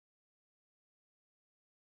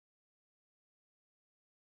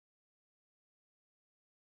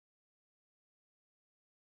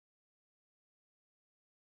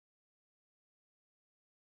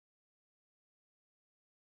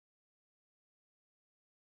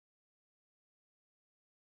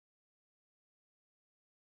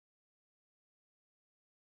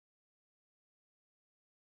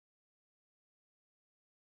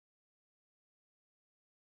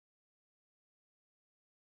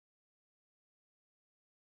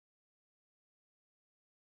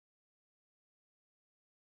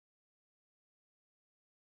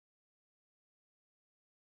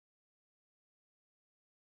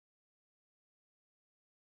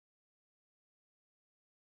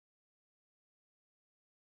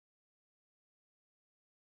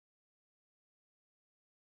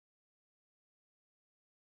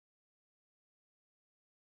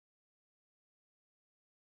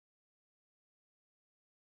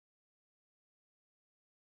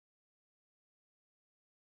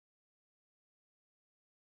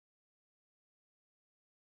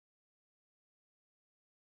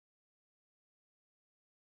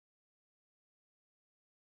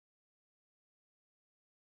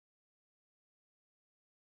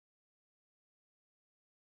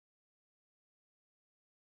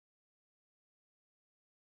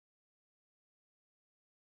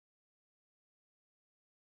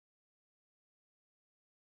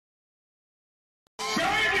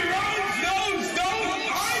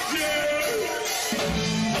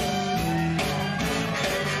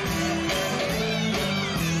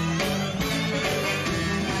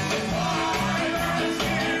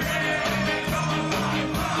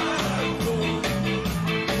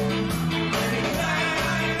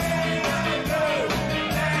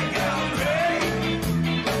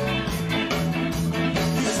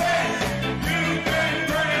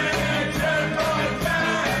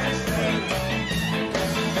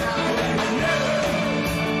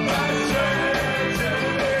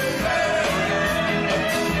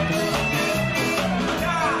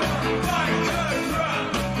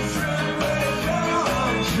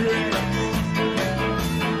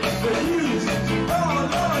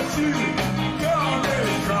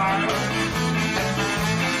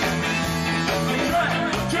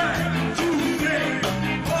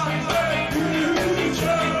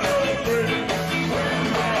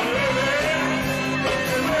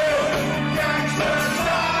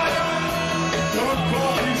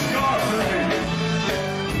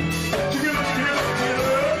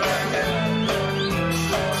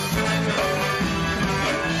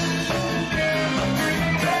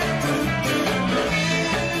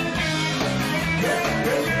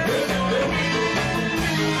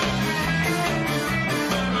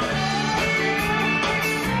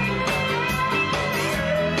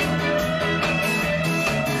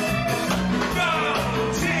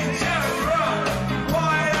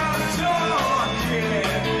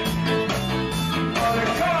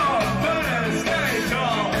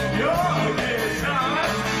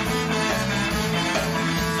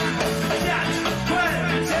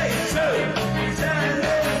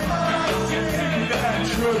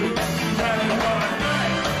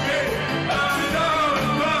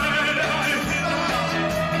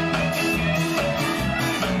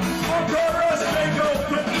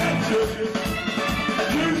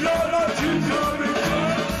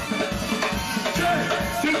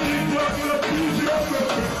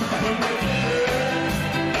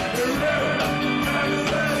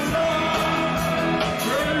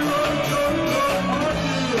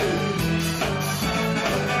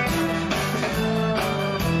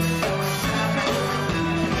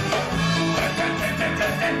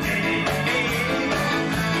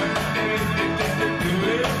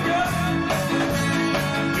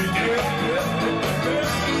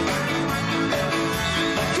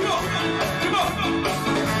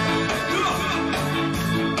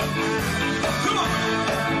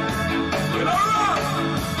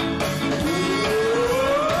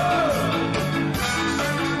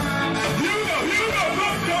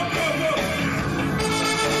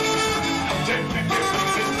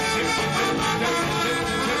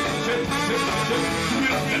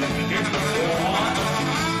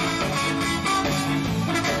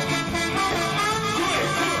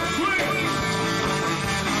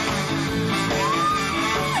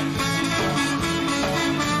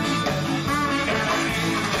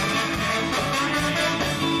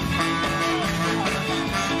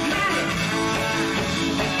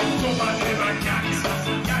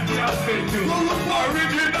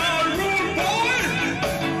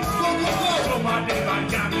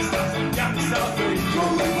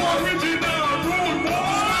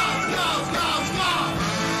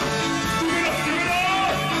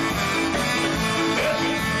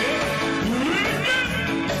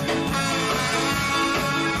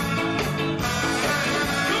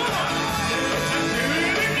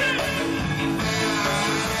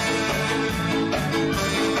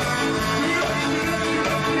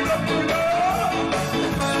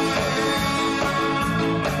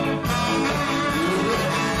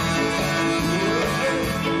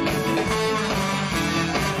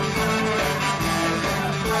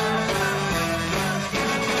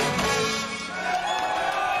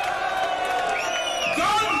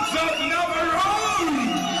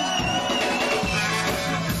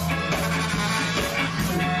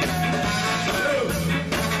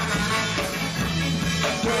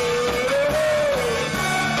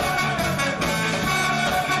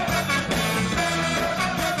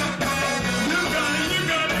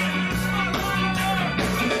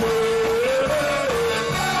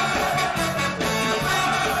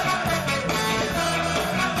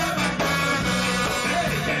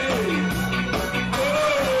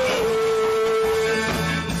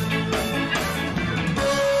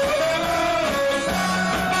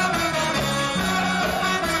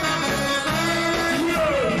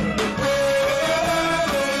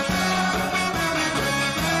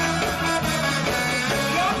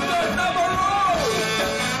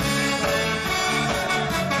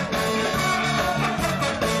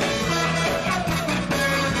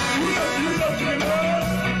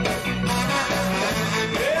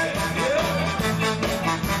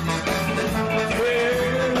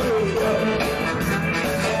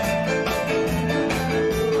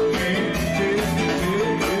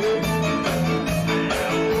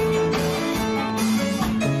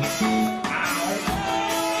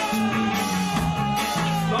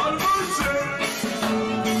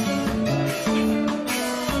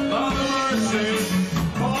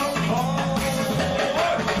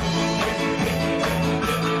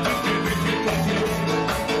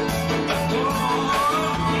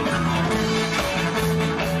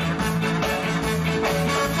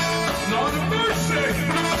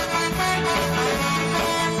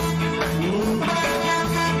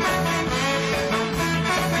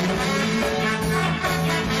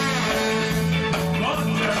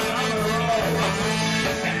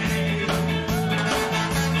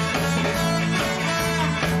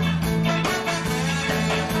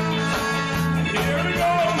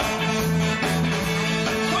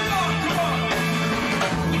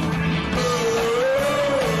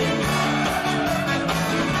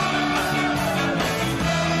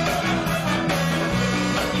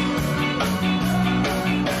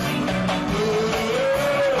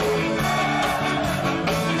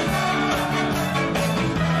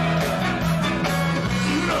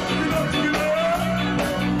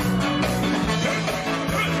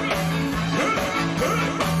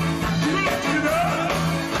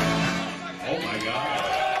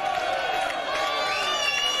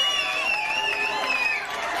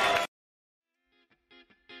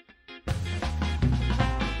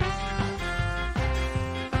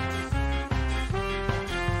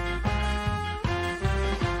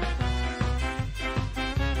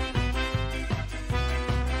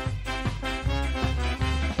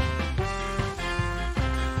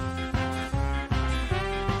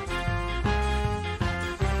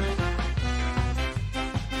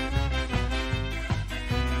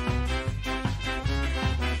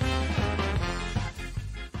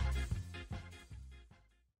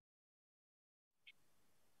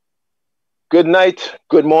Good night,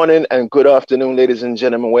 good morning, and good afternoon, ladies and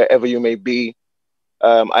gentlemen, wherever you may be.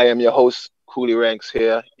 I am your host, Coolie Ranx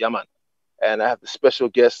here, Yaman, and I have the special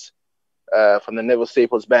guest from the Neville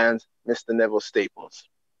Staples band, Mr. Neville Staples.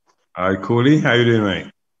 Hi, Coolie. How you doing,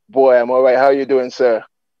 mate? Boy, I'm all right. How are you doing, sir?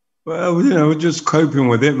 Well, we're just coping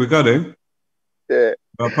with it. We got to. Yeah.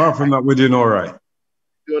 But apart from that, we're doing all right.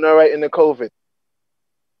 Doing all right in the COVID?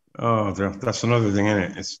 Oh, that's another thing, isn't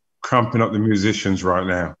it? It's cramping up the musicians right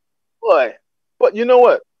now. Boy, but you know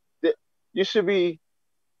what? You should be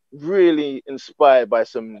really inspired by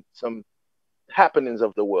some happenings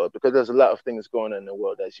of the world, because there's a lot of things going on in the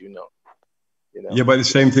world, as you know. Yeah, but the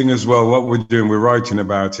same thing as well. What we're doing, we're writing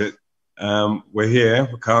about it. We're here.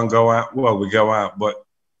 We can't go out. Well, we go out, but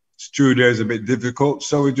studio is a bit difficult,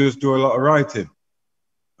 so we just do a lot of writing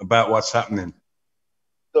about what's happening.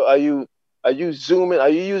 So are you zooming? Are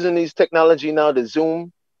you using these technology now to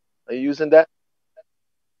Zoom? Are you using that?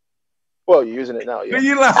 Well, you're using it now. Yeah. What are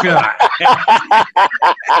you laughing at?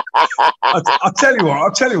 I'll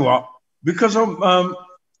tell you what. Because I'm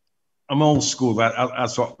old school.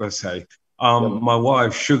 That's what they say. My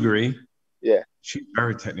wife, Sugary. Yeah. She's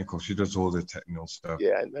very technical. She does all the technical stuff.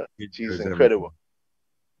 Yeah, I know. She's incredible. Everything.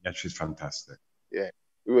 Yeah, she's fantastic. Yeah.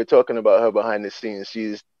 We were talking about her behind the scenes.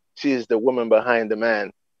 She's the woman behind the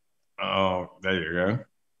man. Oh, there you go.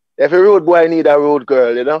 If a road boy need a road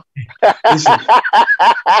girl, you know? Listen,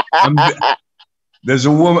 there's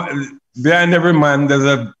a woman behind every man. There's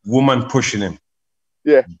a woman pushing him.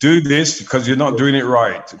 Yeah. Do this because you're not doing it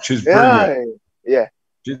right. She's brilliant. Yeah.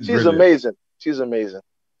 She's amazing. She's amazing.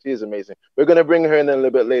 She's amazing. We're gonna bring her in a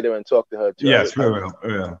little bit later and talk to her too. Yes, we will.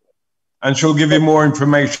 Yeah. And she'll give you more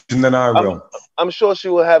information than I will. I'm sure she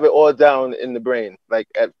will have it all down in the brain, like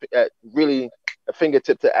at really a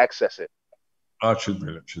fingertip to access it. Oh, she's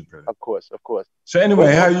brilliant. She's brilliant. Of course. So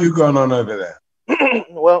anyway, how are you going on over there?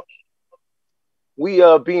 Well, we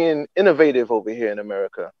are being innovative over here in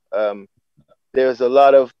America. There's a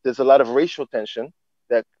lot of racial tension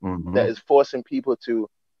that is forcing people to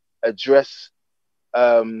address,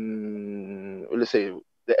 let's say,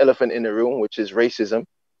 the elephant in the room, which is racism.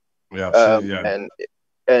 Yeah,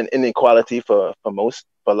 and inequality for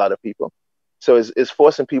a lot of people. So it's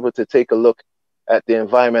forcing people to take a look at the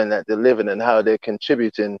environment that they're living and how they're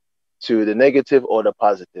contributing to the negative or the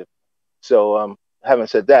positive. So having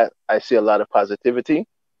said that, I see a lot of positivity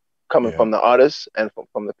coming from the artists and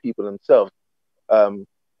from the people themselves,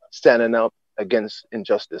 standing out against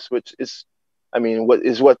injustice, which is, I mean, what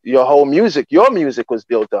your music was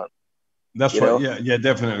built on. That's right. Yeah,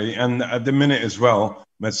 definitely. And at the minute as well,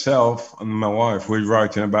 myself and my wife, we're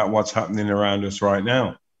writing about what's happening around us right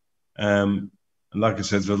now. And like I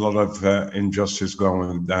said, there's a lot of injustice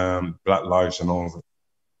going with Black lives and all of it.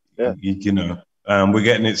 Yeah. You know, we're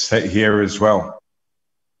getting it set here as well.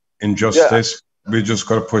 Injustice, we just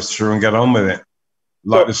got to push through and get on with it.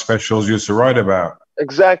 Like the specials used to write about.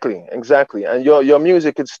 Exactly. And your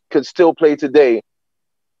music could still play today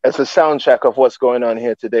as a soundtrack of what's going on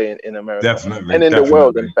here today in America. Definitely. And in the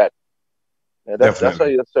world, in fact. Yeah, that's why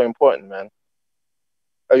it's so important, man.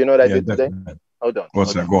 Oh, you know what I did today? Hold on.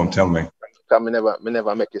 What's that? Go on, tell me. Me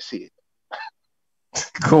never make you see it.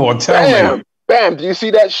 Go on, tell me. Bam! Do you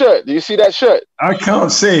see that shirt? I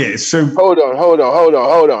can't see it. So hold on.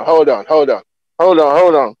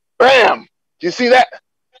 Bam! Do you see that?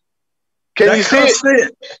 Can you see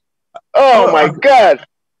it? Oh my God!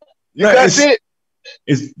 You can't see it?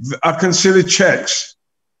 I can see the checks.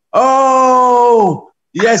 Oh,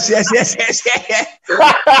 yes.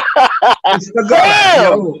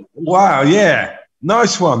 Wow, yeah.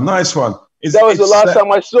 Nice one. That was the last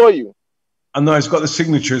time I saw you. I know it's got the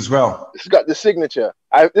signature as well. It's got the signature.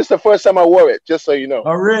 This is the first time I wore it, just so you know.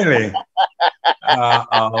 Oh, really?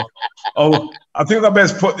 I think I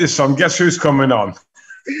best put this on. Guess who's coming on?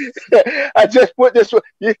 I just put this one.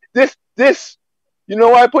 This. You know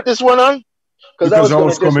why I put this one on? Because I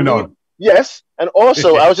was coming on. Yes, and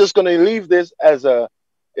also I was just going to leave this as a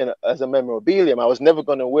memorabilium. I was never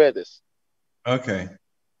going to wear this. Okay.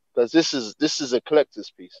 Because this is a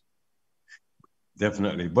collector's piece.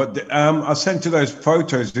 Definitely, but I sent you those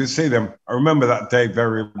photos. Did you see them? I remember that day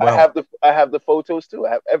very well. I have the photos too.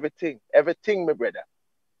 I have everything, my brother.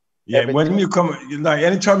 Yeah, everything. When you come, like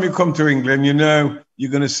anytime you come to England, you know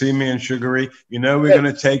you're going to see me and Sugary. You know we're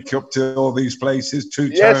going to take you up to all these places,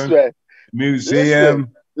 Two-Tone,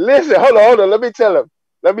 museum. Listen, hold on. Let me tell him.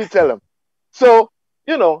 So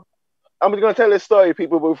I'm going to tell this story,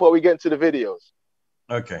 people, before we get into the videos.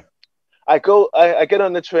 Okay. I get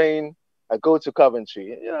on the train. I go to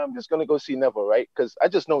Coventry. I'm just gonna go see Neville, right? Because I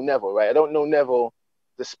just know Neville, right? I don't know Neville,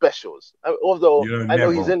 the specials. Although I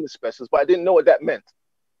know he's in the specials, but I didn't know what that meant.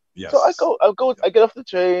 So Yes. I get off the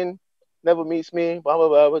train, never meets me, blah blah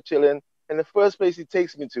blah, we're chilling. And the first place he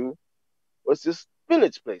takes me to was this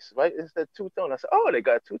village place, right? It's that two tone. I said, oh, they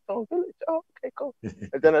got a two-tone village. Oh, okay, cool.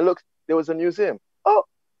 And then I looked, there was a museum. Oh,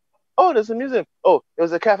 there's a museum. Oh, there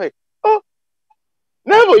was a cafe. Oh,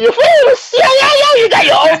 Neville, you're full of shit. Yo, you got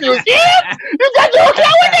your own museum? You got your own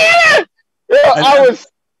cafe?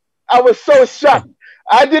 I was so shocked.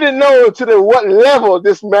 I didn't know to what level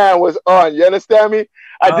this man was on. You understand me?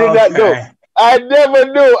 I did not know. I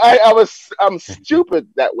never knew. I'm stupid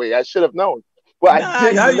that way. I should have known. But I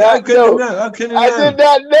did not know. I did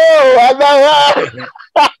not know.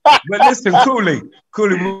 But listen, Coolie,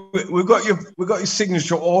 we got your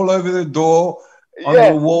signature all over the door, on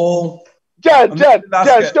the wall. John, show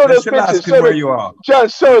those pictures. Where you are. John,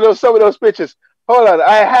 show some of those pictures. Hold on,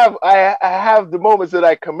 I have the moments that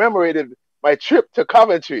I commemorated my trip to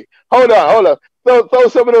Coventry. Hold on. Throw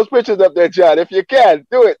some of those pictures up there, John. If you can,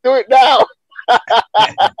 do it now.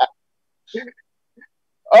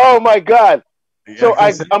 Oh my God!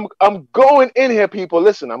 Yeah, so I'm going in here, people.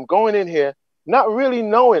 Listen, I'm going in here, not really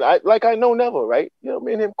knowing. I know Neville, right? You know,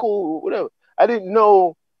 me and him, cool, whatever. I didn't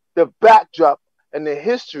know the backdrop and the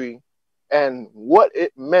history and what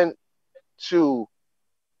it meant to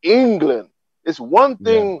England. It's one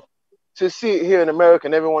thing to see it here in America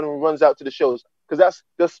and everyone who runs out to the shows, because that's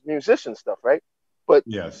just musician stuff, right? But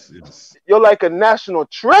yes, you're like a national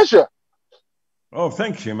treasure. Oh,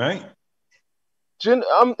 thank you, mate.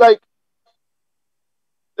 I'm like,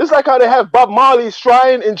 it's like how they have Bob Marley's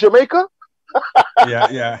shrine in Jamaica.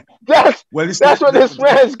 Yeah. That's what this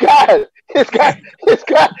man's got. He's got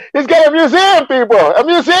a museum, people. A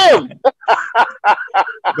museum.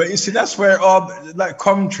 But you see, that's where like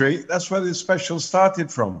Coventry, that's where the special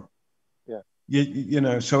started from. Yeah. You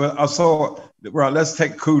know, so I thought, right, let's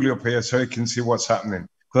take Coolie up here so he can see what's happening.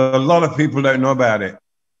 Because a lot of people don't know about it.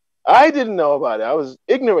 I didn't know about it. I was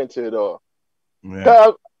ignorant to it all.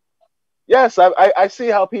 Yeah. Yes, I see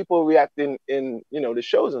how people react in the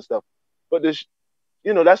shows and stuff. But this,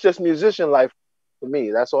 that's just musician life for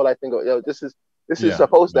me. That's all I think of. This is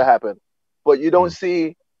supposed to happen. But you don't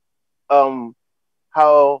see how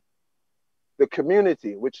the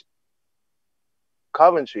community, which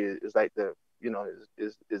Coventry is like the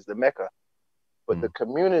is the Mecca, but the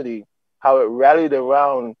community, how it rallied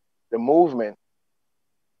around the movement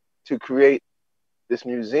to create this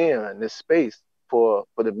museum and this space for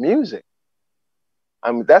the music.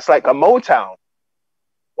 I mean, that's like a Motown,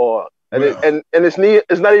 and it's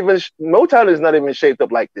not even Motown is not even shaped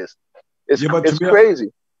up like this. It's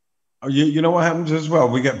crazy. You know what happens as well?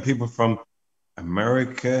 We get people from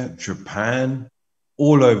America, Japan,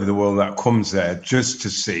 all over the world that comes there just to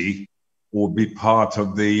see or be part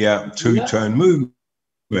of the two-tone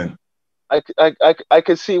movement. I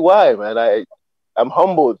could see why, man. I'm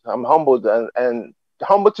humbled. I'm humbled and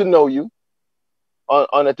humbled to know you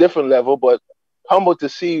on a different level, but humbled to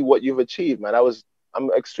see what you've achieved, man. I'm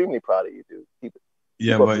extremely proud of you, dude.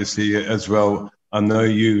 But you see, as well, I know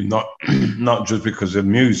you not just because of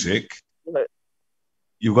music. Right.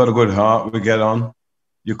 You've got a good heart. We get on.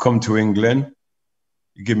 You come to England.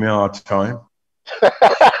 You give me a hard time.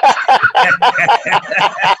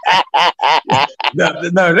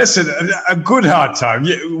 No, listen, a good hard time.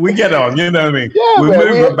 We get on, you know what I mean? Yeah, we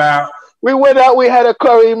move about. We went out, we had a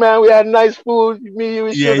curry, man. We had nice food. Me, you,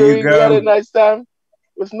 and Sugar, we had a nice time.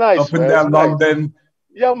 It was nice. Up and down London. Nice.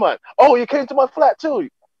 Yeah, man. Oh, you came to my flat too?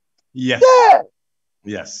 Yes. Yeah.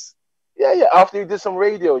 Yes. Yeah. After you did some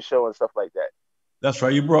radio show and stuff like that. That's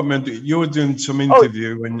right. You brought me. You were doing some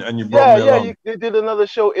interview and you brought me along. You did another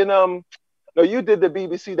show in No, you did the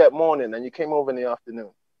BBC that morning, and you came over in the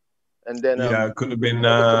afternoon. And then it could have been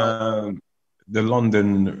the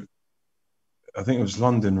London. I think it was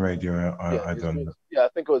London radio. I don't know. Yeah, I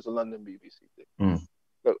think it was the London BBC thing.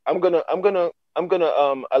 Look, I'm gonna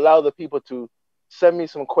allow the people to send me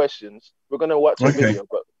some questions. We're gonna watch a video,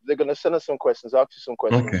 but they're gonna send us some questions. Ask you some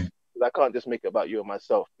questions. Okay. I can't just make it about you and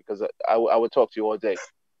myself because I would talk to you all day.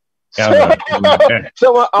 So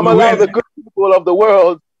I'm allowing the good people of the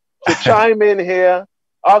world to chime in here,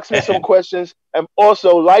 ask me some questions, and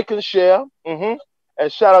also like and share. And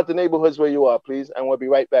shout out the neighborhoods where you are, please. And we'll be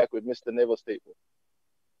right back with Mr. Neville Staple.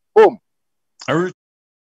 Boom.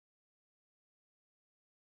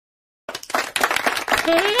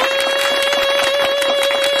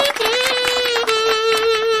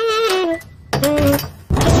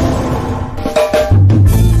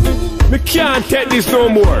 We can't take this no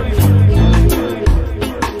more.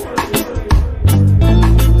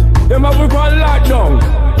 Them have we gone lockdown.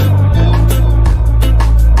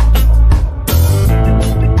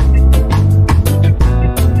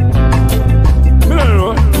 Me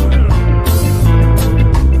no know.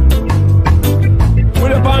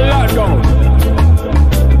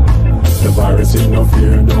 virus, it no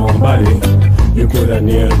fear nobody. You could have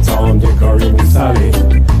nailed Tom, Dick, or even Sally.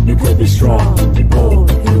 You could be strong,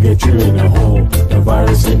 bold, you get you in a hole. The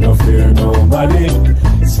virus, it no fear nobody.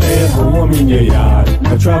 Stay at home in your yard,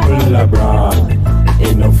 no travel abroad.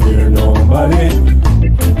 It no fear nobody.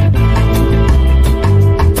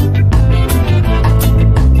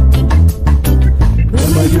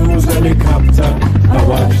 Use helicopter, I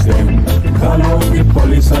watch them. Call out the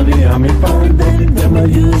police and the army find them. Them I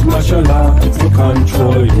use martial law to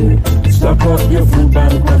control you. Stop up your food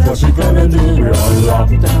bank, that's what you gonna do. We're on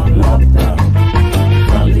lockdown, lockdown.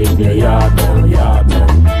 Can't leave your yard now, yard now.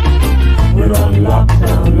 We're on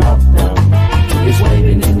lockdown, lockdown. It's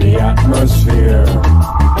waving in the atmosphere.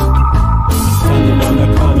 Standing on the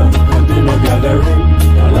corner, continue gathering.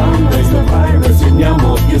 Alarm raise the virus in your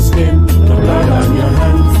mouth, your skin, the blood on your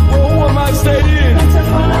hands. Oh, am I staying? Better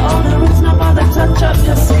follow all the rules, no bother touch up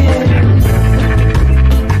your skin.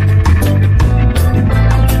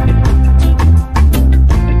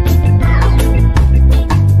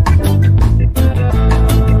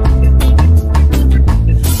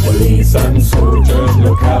 Police and soldiers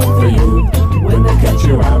look out for you. When they catch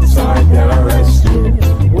you outside, they'll arrest you.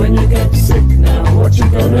 When you get sick now, what you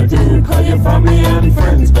gonna do? Call your family and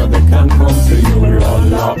friends, but they can't come to you. We're all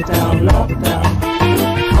locked down, locked down.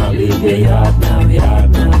 Can't leave your yard now,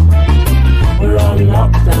 yard now. We're all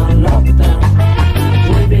locked down, locked down.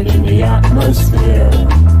 Waving in the atmosphere.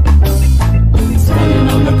 Standing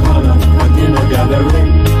on the corner, continue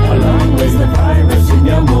gathering. Alarm raise the virus in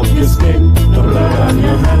your mouth, your skin, the blood on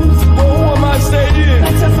your hands. Oh, am I staying?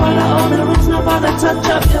 Better follow all the rules, no bother touch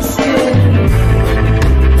up your skin.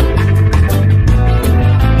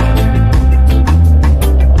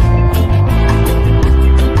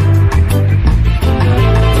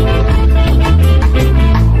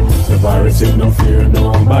 Virus, it no fear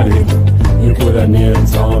nobody. You could have nailed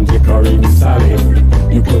Tom, Dick, or even Sally.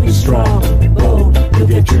 You could be strong, bold, you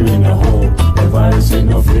get you in a hole. The virus, it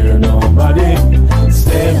no fear nobody.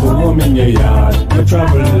 Stay home in your yard, no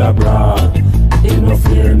travel abroad. It no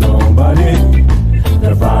fear nobody.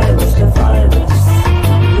 The virus, the virus.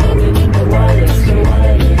 Rolling in the wireless, the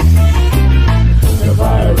wireless. The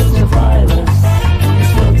virus, the virus.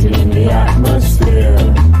 It's floating in the atmosphere.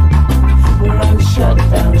 We're on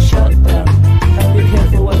shutdown, shutdown. Be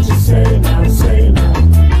careful what you say now, say now.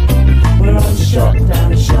 We're on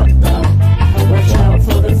shutdown, shutdown. Watch out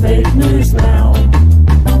for the fake news now.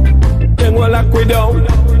 Them will lock we down.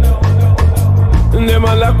 Them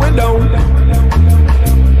will lock we down.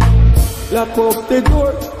 Lock up the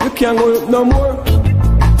door. You can't go up no more.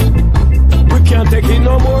 We can't take it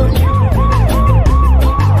no more.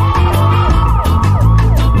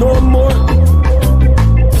 No more.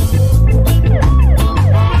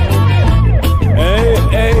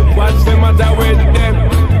 Hey, what's the matter with them?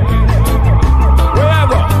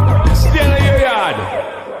 Wherever, stay in your yard.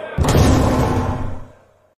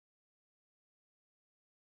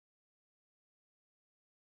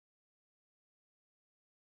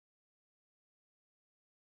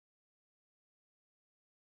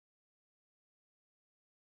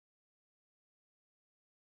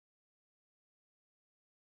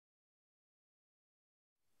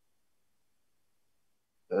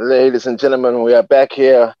 Ladies and gentlemen, we are back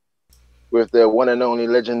here with the one and only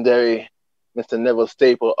legendary Mr. Neville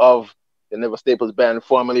Staple of the Neville Staples Band,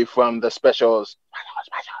 formerly from the Specials.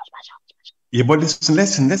 Yeah, but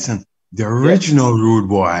listen. The original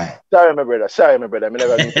Rudeboy. Sorry, my brother. I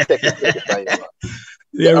never mean to take it.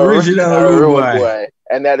 The original Rudeboy.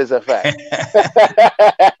 And that is a fact.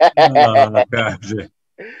 Oh, gotcha.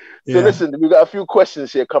 So listen, we got a few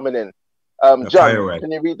questions here coming in. John,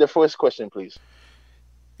 can you read the first question, please?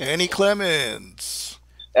 Annie Clemens.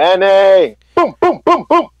 Annie! Boom, boom, boom,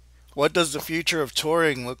 boom! What does the future of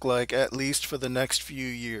touring look like, at least for the next few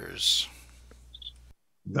years?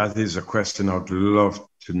 That is a question I'd love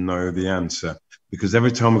to know the answer. Because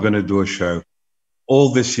every time we're going to do a show, all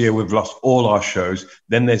this year we've lost all our shows.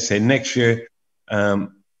 Then they say next year we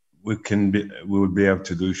will be able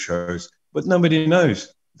to do shows. But nobody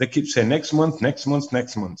knows. They keep saying next month.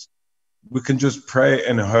 We can just pray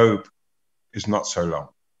and hope it's not so long.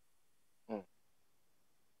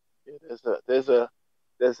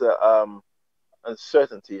 There's a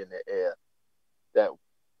uncertainty in the air that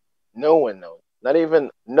no one knows. Not even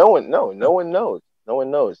no one knows. No one knows.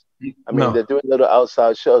 I mean, they're doing little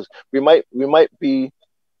outside shows. We might be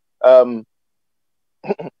sorry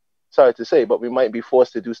to say, but we might be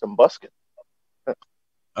forced to do some busking. Do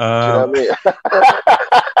you know what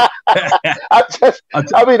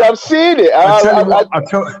I mean? I'm seeing it.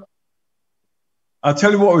 I'll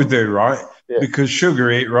tell you what we do, right? Yeah. Because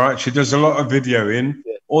Sugary, right, she does a lot of videoing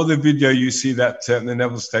all the video you see that the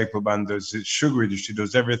Neville Staple band does, it's sugary. She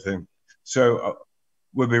does everything. So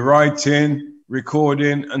we'll be writing,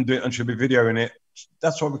 recording, and she'll be videoing it.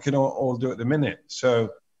 That's what we can all do at the minute.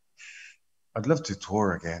 So I'd love to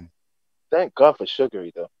tour again. Thank God for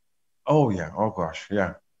Sugary, though. Oh, yeah. Oh, gosh.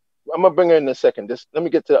 Yeah. I'm going to bring her in a second. Let me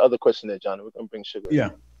get to the other question there, John. We're going to bring Sugary.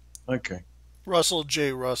 Yeah. Okay. Russell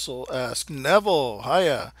J. Russell asked, Neville,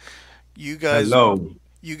 hiya. Hello.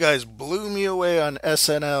 You guys blew me away on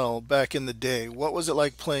SNL back in the day. What was it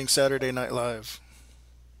like playing Saturday Night Live?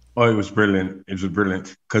 Oh, it was brilliant. It was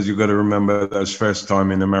brilliant because you've got to remember that was first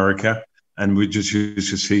time in America, and we just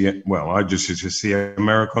used to see it. Well, I just used to see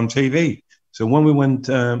America on TV. So when we went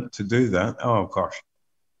to do that, oh gosh,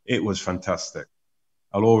 it was fantastic.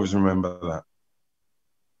 I'll always remember that.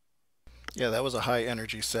 Yeah, that was a high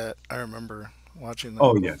energy set. I remember watching that.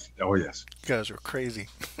 Oh yes, oh yes. You guys were crazy.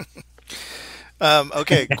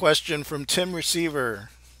 Okay, question from Tim Receiver,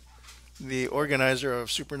 the organizer of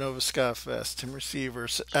Supernova Ska Fest. Tim Receiver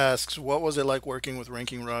asks, what was it like working with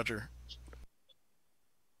Ranking Roger?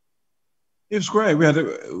 It was great. We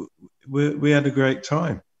had a great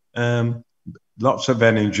time. Lots of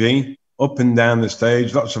energy up and down the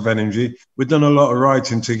stage. Lots of energy. We've done a lot of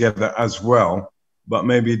writing together as well, but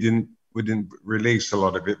maybe we didn't release a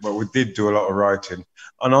lot of it. But we did do a lot of writing.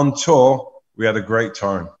 And on tour, we had a great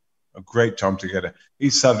time. A great time together.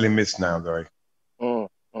 He's sadly missed now, though.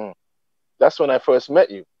 That's when I first met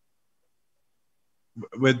you.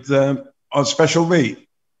 With on Special Beat.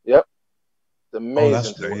 Yep. It's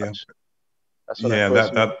amazing to watch. That's when I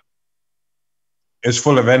first met you. It's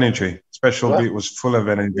full of energy. Special Beat was full of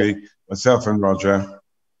energy. Yeah. Myself and Roger.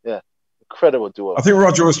 Yeah. Incredible duo. I think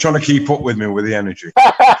Roger was trying to keep up with me with the energy.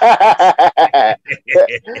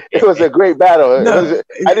 It was a great battle. No,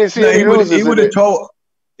 I didn't see any losers.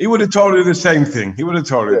 He would have told her the same thing. He would have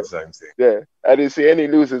told her the same thing. Yeah, I didn't see any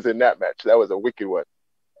losers in that match. That was a wicked one.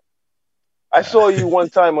 I saw you one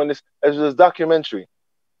time on this documentary.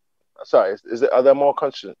 Sorry, are there more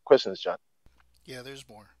questions, John? Yeah, there's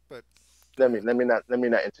more, but let me not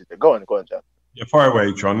interject. Go on, John. Yeah, fire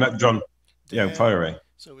away, John. Let John. Dan, fire away.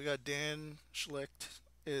 So we got Dan Schlicht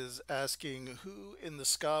is asking, who in the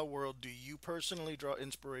ska world do you personally draw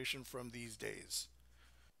inspiration from these days?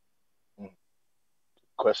 Good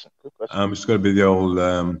question. It's got to be the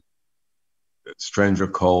old Stranger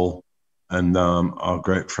Cole and our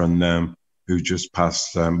great friend who just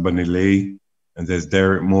passed, Bunny Lee, and there's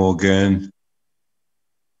Derek Morgan.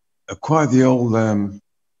 Quite the old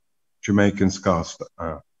Jamaican ska.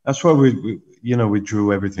 That's where we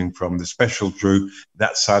drew everything from. The Special drew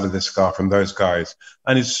that side of the ska from those guys,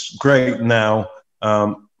 and it's great now.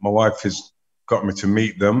 My wife has got me to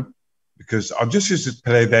meet them because I just used to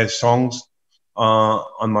play their songs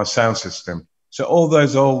on my sound system. So all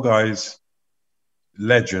those old guys,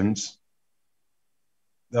 legends,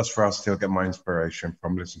 that's where I still get my inspiration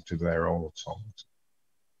from, listening to their old songs.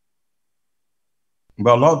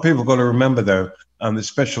 But a lot of people got to remember, though, the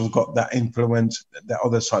Special got that influence, that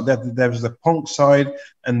other side. There was the punk side,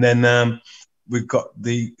 and then we've got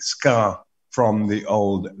the ska from the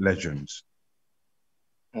old legends.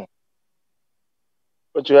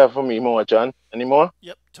 What do you have for me more, John? Any more?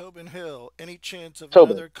 Yep, Tobin Hill. Any chance of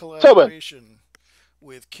another collaboration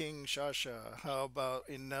with King Shasha? How about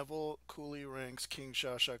a Neville Coolie Ranx King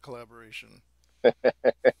Shasha collaboration?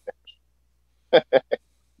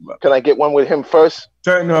 Can I get one with him first?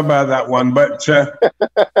 Don't know about that one, but you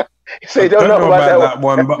say don't know about that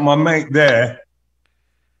one. But my mate there.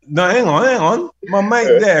 No, hang on. My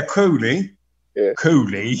mate there, Coolie. Yeah.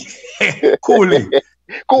 Coolie.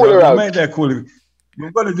 Cooler out. My mate there, Coolie.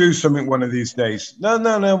 We've got to do something one of these days. No.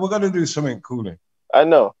 We've got to do something cooler. I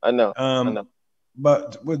know.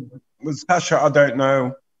 But with Tasha, I don't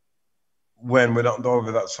know when. We're not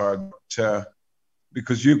over that side. But,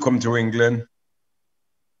 because you come to England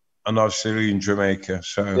and I see you in Jamaica.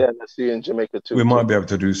 So yeah, I see you in Jamaica too. We might be able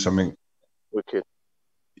to do something. Wicked.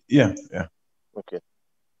 Yeah. Okay.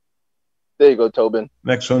 There you go, Tobin.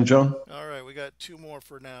 Next one, John. All right, we got two more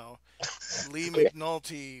for now. Lee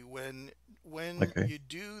McNulty, when you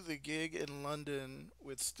do the gig in London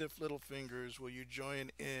with Stiff Little Fingers, will you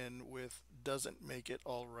join in with Doesn't Make It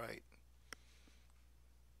All Right?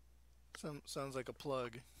 Sounds like a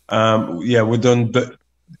plug. Yeah, we're done.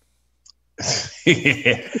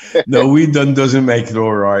 No, we done Doesn't Make It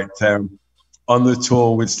All Right on the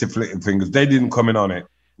tour with Stiff Little Fingers. They didn't come in on it.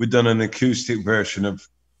 We've done an acoustic version of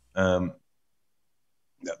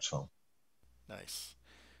that song. Nice.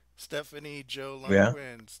 Stephanie Joe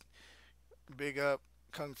Lundquist, big up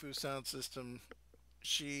Kung Fu Sound System.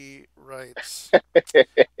 She writes,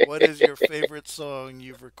 what is your favorite song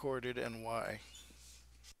you've recorded and why?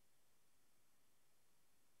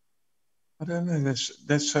 I don't know.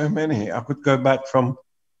 There's so many. I could go back from.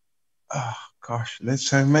 Oh gosh, there's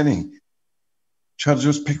so many. Shall I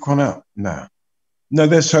just pick one up? No, no.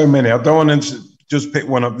 There's so many. I don't want to just pick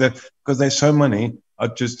one up there because there's so many. I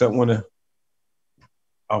just don't want to.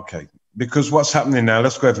 Okay, because what's happening now?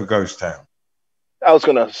 Let's go for Ghost Town. I was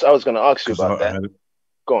gonna ask you about that.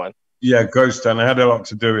 Go on. Yeah, Ghost Town. I had a lot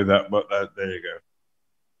to do with that, but there you go.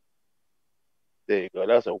 There you go.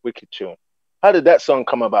 That's a wicked tune. How did that song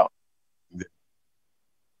come about? Yeah.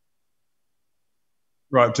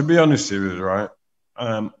 Right. To be honest with you, right.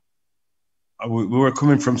 We were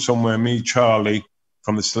coming from somewhere. Me, Charlie,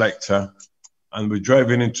 from the Selector, and we're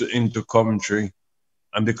driving into Coventry,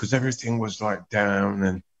 and because everything was like down,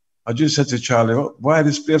 and I just said to Charlie, oh, "Why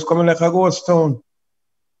this place coming like a ghost town?"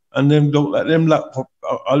 And then don't let them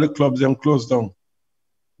all the clubs them closed down.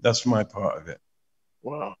 That's my part of it.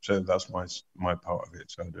 Wow. So that's my part of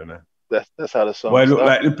it. So I don't know. That's how the song. Why look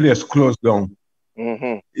like the place closed down?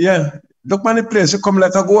 Mm-hmm. Yeah, look man, the place it come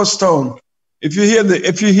like a ghost town. If you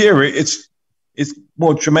hear it, it's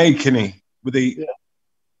more Jamaican-y with the. Yeah.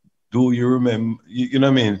 Do you remember? You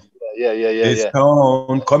know what I mean? Yeah. This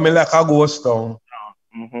town coming like a ghost town.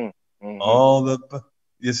 Mm-hmm. Mm-hmm. All the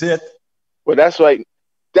you see it? Well, that's right.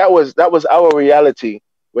 That was our reality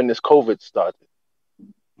when this COVID started.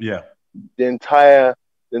 Yeah. The entire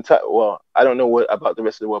well, I don't know what about the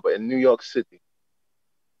rest of the world, but in New York City,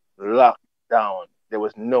 locked down. There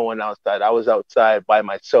was no one outside. I was outside by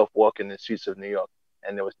myself walking the streets of New York,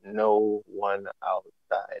 and there was no one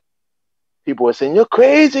outside. People were saying, "You're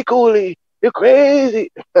crazy, Coolie. You're crazy."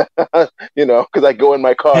 You know, because I go in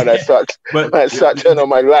my car and I start turning on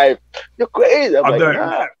my life. You're crazy. I'm like,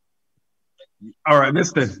 nah. All right,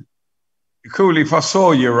 listen, Coolie, if I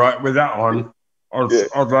saw you right with that on,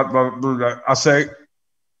 I say,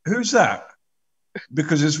 who's that?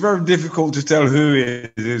 Because it's very difficult to tell who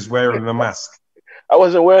is wearing the mask. I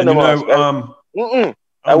wasn't wearing the mask.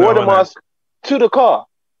 I wore the mask to the car,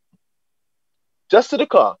 just to the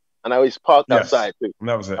car, and I was parked outside too. And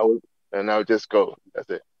that was it. I would just go.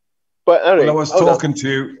 That's it. But anyway, I was talking to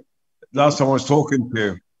you last time. I was talking to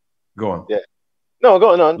you. Go on. Yeah. No,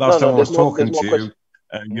 go on. Last time I was talking to you,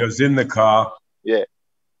 and you was in the car. Yeah.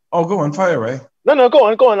 Oh, go on, fire away. No, go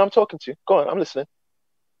on. I'm talking to you. Go on, I'm listening.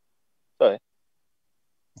 Sorry.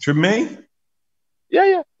 To me?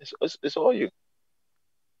 Yeah. It's all you.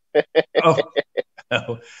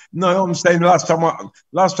 No, I'm saying last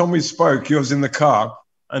time we spoke, you was in the car,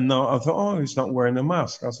 and I thought, oh, he's not wearing a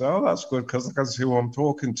mask. I said, oh, that's good because I can see who I'm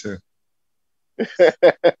talking to.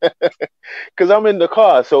 Because I'm in the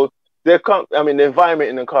car, so the environment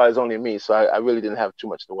in the car is only me, so I really didn't have too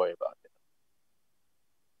much to worry about.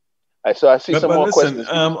 So I see some more questions.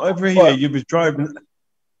 Over here, you be driving.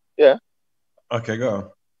 Yeah. Okay, go on.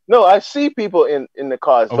 No, I see people in the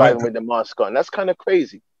cars driving with the mask on. That's kind of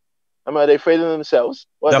crazy. Are they afraid of themselves?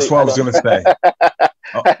 That's what I was going to say.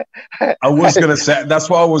 I was going to say. That's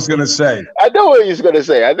what I was going to say. I know what you're going to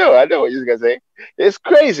say. I know what you're going to say. It's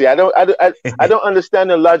crazy. I don't understand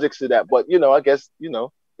the logics to that. But I guess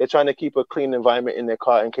they're trying to keep a clean environment in their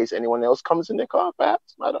car in case anyone else comes in their car.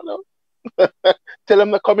 Perhaps I don't know. Tell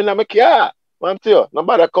them to come in my car.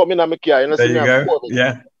 Nobody come in my car. There you go.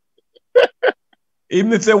 Yeah.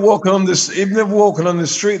 Even if they're walking on the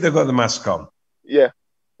street, they've got the mask on. Yeah.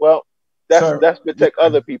 Well, that's protect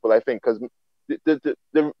other people, I think, because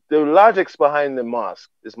the logics behind the mask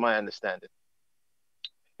is my understanding.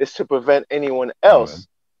 It's to prevent anyone else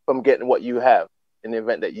from getting what you have in the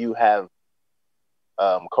event that you have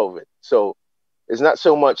COVID. So it's not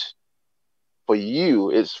so much for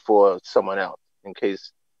you, it's for someone else in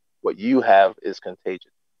case what you have is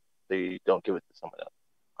contagious. So you don't give it to someone else.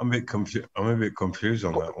 I'm a bit confused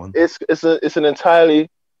on that one. It's an entirely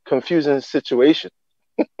confusing situation.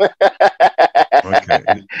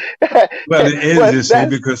 Okay. Well, it is,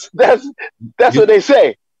 because that's what they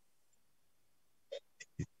say.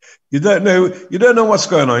 You don't know what's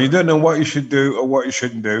going on. You don't know what you should do or what you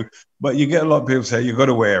shouldn't do. But you get a lot of people say you've got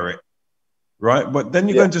to wear it, right? But then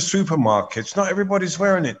you go into supermarkets. Not everybody's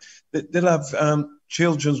wearing it. They'll have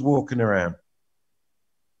children's walking around.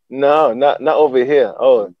 No, not over here.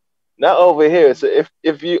 Oh, not over here. So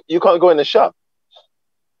if you can't go in the shop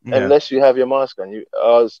unless you have your mask on.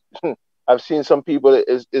 I've seen some people.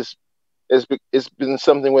 It's been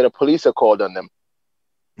something where the police are called on them.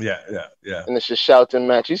 Yeah. And it's just shouting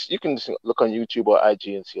matches. You can just look on YouTube or IG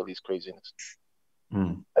and see all these craziness.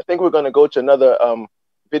 I think we're gonna go to another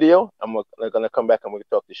video, and we're gonna come back and we're gonna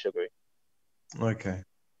talk to Sugary. Okay.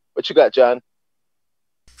 What you got, John?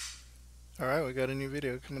 All right, we got a new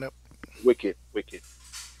video coming up. Wicked.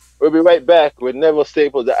 We'll be right back with Neville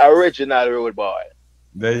Staple, the original Rudeboy.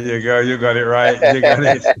 There you go. You got it right. You got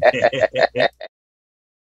it.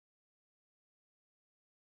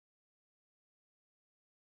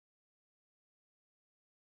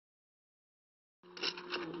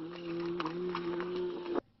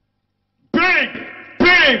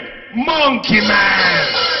 Big monkey man.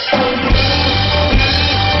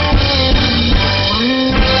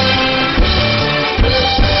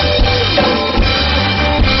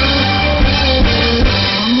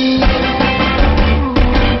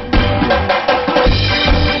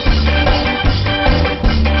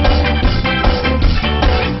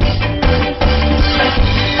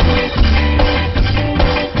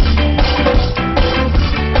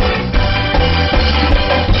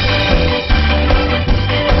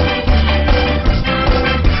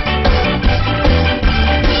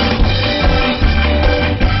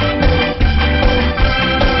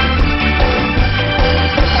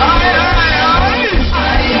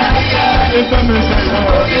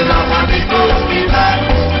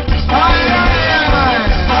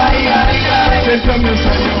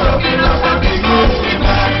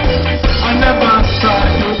 I never saw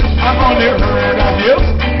you, I only heard of you.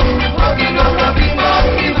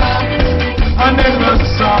 I never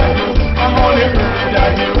saw you, I only heard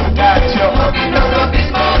of you. That you're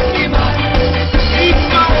it's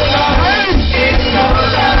no lie, it's no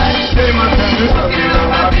lie. They must have been talking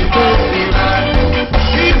about me,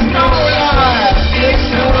 it's no lie, it's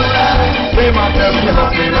no lie. They must have been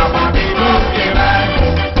talking about me,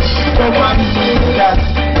 no one knew that,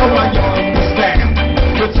 no one understand.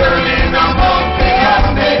 You're turning a monkey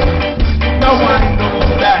on me. No one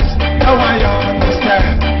knows that, no one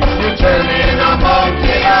understand. You're turning a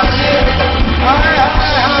monkey on me.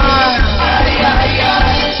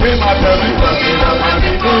 We must have been working on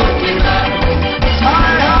the cookie man.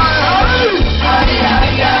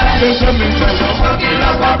 There's something so you're working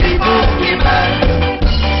on the cookie man.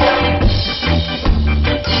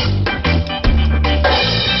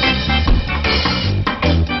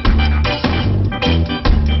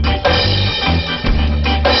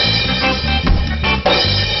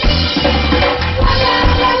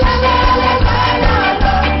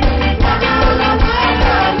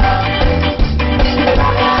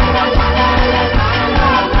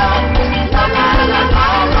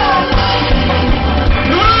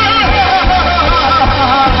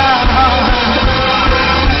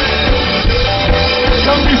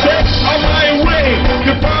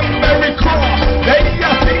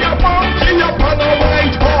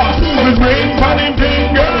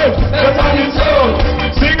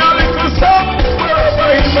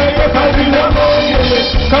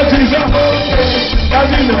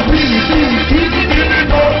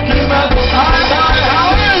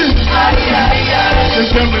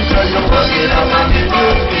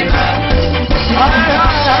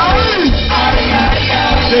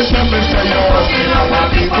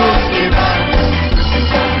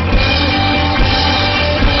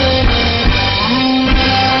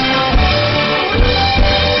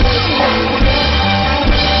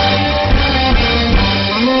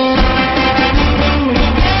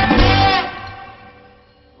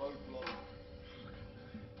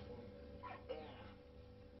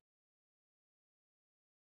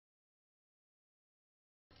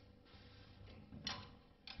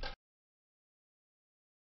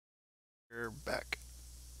 We're back.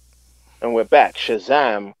 And we're back.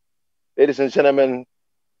 Shazam. Ladies and gentlemen,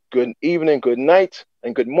 good evening, good night,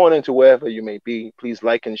 and good morning to wherever you may be. Please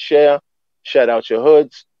like and share. Shout out your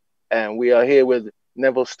hoods. And we are here with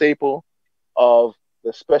Neville Staple of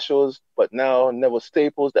the Specials, but now Neville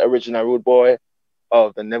Staples, the original Rudeboy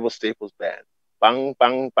of the Neville Staples band. Bang,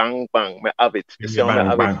 bang, bang, bang. Me have it.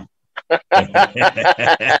 Bang, bang.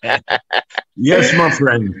 Yes, my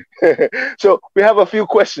friend. So we have a few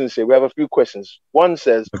questions here. One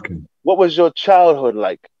says, okay. What was your childhood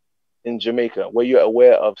like in Jamaica? Were you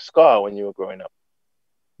aware of ska when you were growing up?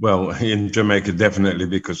 Well, in Jamaica, definitely,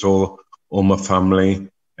 because all my family,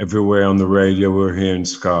 everywhere on the radio, were hearing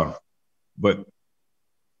ska. But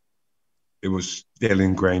it was still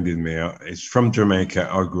ingrained in me. It's from Jamaica.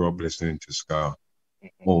 I grew up listening to ska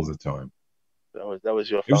all the time. That was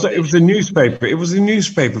your foundation. It was a newspaper. It was a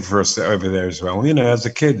newspaper for us over there as well. You know, as a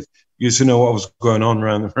kid, you used to know what was going on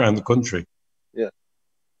around the country. Yeah.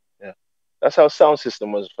 That's how sound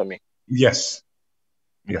system was for me. Yes,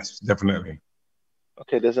 definitely.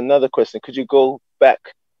 Okay, there's another question. Could you go back,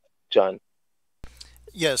 John?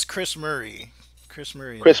 Yes, Chris Murray. Chris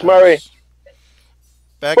Murray.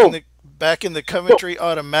 Back in the Coventry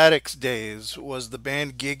Automatics days, was the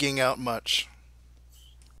band gigging out much?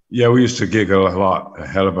 Yeah, we used to gig a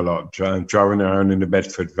hell of a lot, driving around in the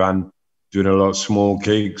Bedford van, doing a lot of small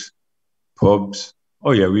gigs, pubs,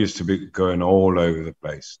 Oh yeah, we used to be going all over the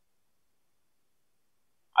place.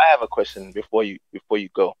 I have a question before you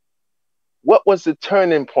go. What was the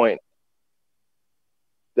turning point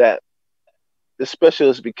that the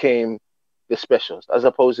specials became the specials as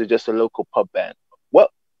opposed to just a local pub band? What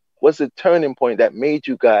was the turning point that made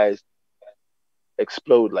you guys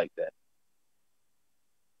explode like that?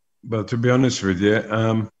 But to be honest with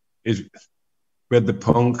you, it with the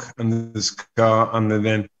punk and the ska, and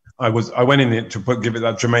then I went in it to give it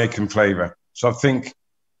that Jamaican flavor. So I think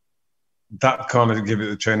that kind of give it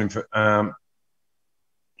the turning for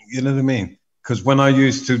you know what I mean? Because when I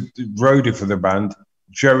used to roadie for the band,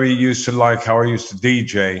 Jerry used to like how I used to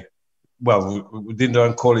DJ. Well, we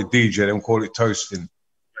didn't call it DJ, don't call it toasting.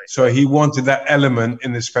 So he wanted that element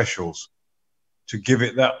in the specials to give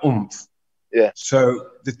it that oomph. Yeah. So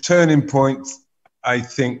the turning point, I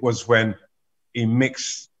think, was when he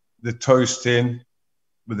mixed the toasting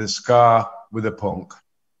with the ska with the punk.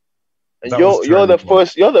 And you're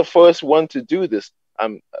the first one to do this,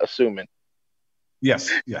 I'm assuming.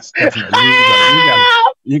 Yes, definitely.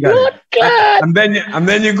 You got it. And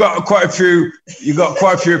then you got quite a few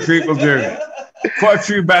people doing it. Quite a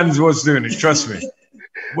few bands was doing it, trust me.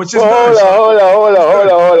 Which is nice. Hold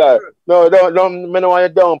on. No, don't want you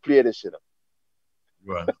downplay this shit.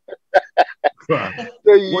 Right. So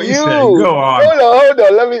what you saying? Go on. Hold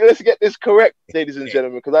on. Let's get this correct, ladies and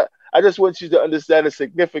gentlemen, because I just want you to understand the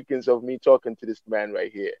significance of me talking to this man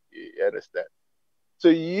right here. You understand? So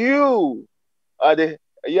you are the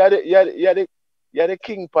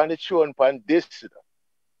king pan the throne pan this.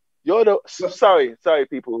 You're the sorry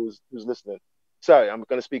people who's listening. Sorry, I'm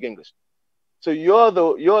gonna speak English. So you're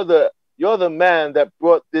the man that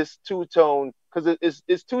brought this two-tone, because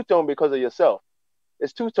it's two-tone because of yourself.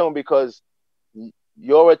 It's two-tone because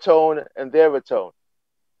you're a tone and they're a tone.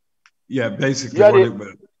 Yeah, basically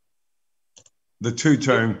the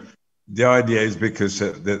two-tone, the idea is because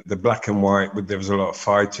the black and white, there was a lot of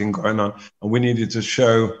fighting going on, and we needed to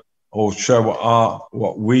show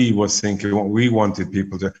what we was thinking, what we wanted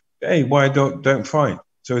people to, hey, why don't fight?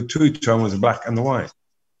 So a two-tone was the black and the white.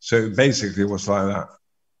 So basically it was like that.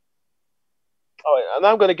 All right, and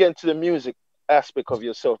I'm going to get into the music aspect of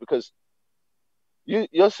yourself, because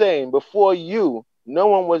you're saying before you, no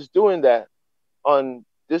one was doing that on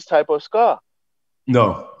this type of ska.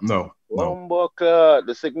 No.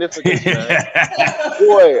 The significance, man.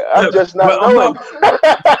 Boy, I'm just not knowing.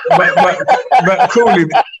 But Coolie,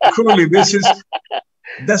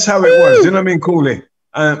 that's how it was. You know what I mean, Coolie?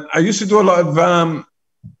 I used to do a lot of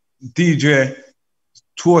DJ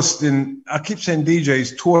toasting. I keep saying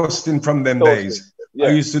DJs toasting from them days. Yeah.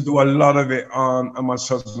 I used to do a lot of it on my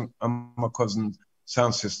cousin's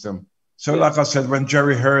sound system. So like I said, when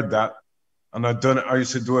Jerry heard that, and I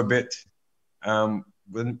used to do a bit. When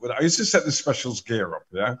I used to set the specials gear up,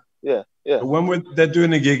 yeah. But when they're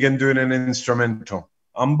doing a gig and doing an instrumental,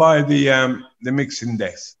 I'm by the mixing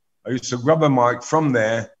desk. I used to grab a mic from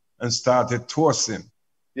there and started toasting.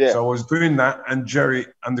 Yeah. So I was doing that, and Jerry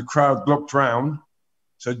and the crowd looked round.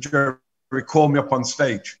 So Jerry called me up on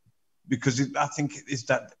stage, because I think it's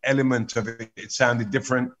that element of it. It sounded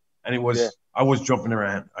different, and it was I was jumping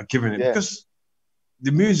around, giving it because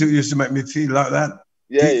the music used to make me feel like that.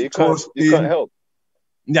 Yeah, you can't help.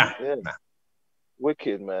 Yeah.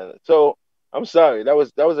 Wicked, man. So I'm sorry, that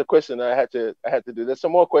was a question I had to do. There's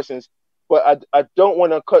some more questions, but I don't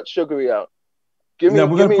want to cut Sugary out. Give me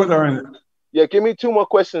 2 more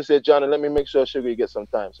questions there, John, and let me make sure Sugary gets some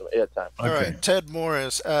airtime. All right. Ted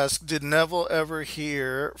Morris asked, did Neville ever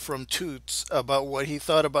hear from Toots about what he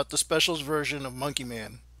thought about the specials version of Monkey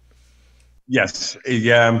Man? Yes.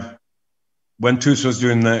 When Toots was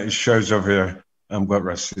doing the shows over here, God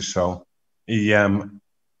rest his soul,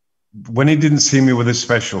 when he didn't see me with the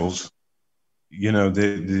specials,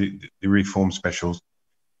 the reform specials,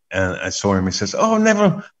 and I saw him, he says, "Oh,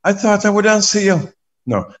 Neville, I thought I wouldn't see you."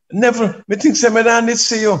 No, Neville, me think I did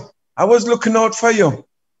see you. I was looking out for you.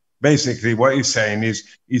 Basically, what he's saying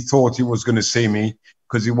is he thought he was going to see me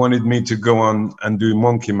because he wanted me to go on and do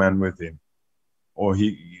Monkey Man with him, or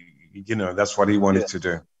that's what he wanted to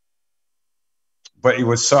do. But it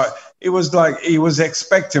was like he was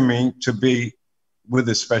expecting me to be with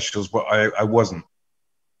the specials, but I wasn't.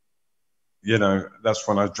 That's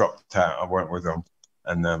when I dropped out. I went with them,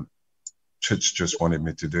 and Church just wanted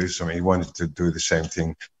me to do something. He wanted to do the same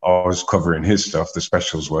thing. I was covering his stuff. The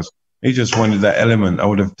specials was. He just wanted that element. I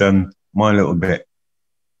would have done my little bit.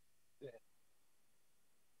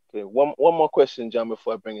 Okay, one more question, John,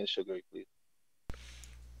 before I bring in Sugary, please.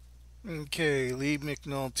 Okay, Lee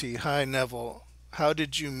McNulty. Hi, Neville. How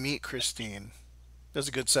did you meet Christine? That's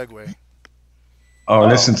a good segue. Oh,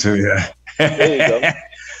 listen to it. Yeah. There you go.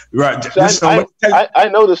 Right. So Listen, I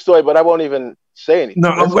know the story, but I won't even say anything.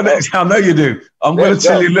 No, I know you do. I'm going to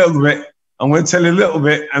tell you a little bit. I'm going to tell you a little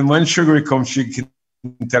bit, and when Sugary comes, she can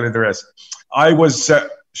tell you the rest. I was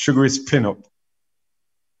Sugary's pin-up.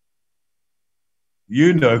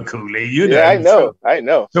 You know, Coolie. You know. Yeah, I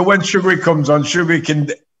know. So when Sugary comes on, Sugary can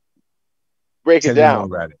break it down.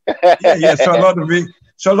 About it. Yeah. So a lot of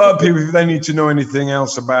people, if they need to know anything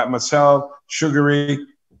else about myself, Sugary,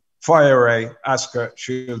 fire Ray, ask her.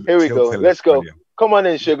 Here we go. Let's go. Come on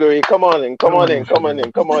in, Sugary. Come on in. Come on in. Come on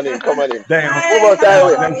in. Come on in. Come on in. Move out that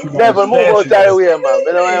way. Never move out that way, man.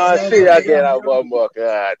 I don't want to see you again. One more.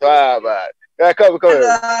 Come.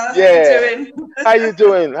 Yeah. How you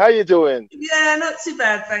doing? How you doing? Yeah, not too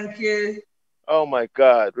bad, thank you. Oh my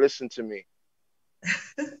God! Listen to me.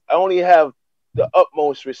 I only have the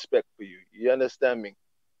utmost respect for you. You understand me?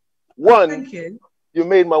 One, thank you. You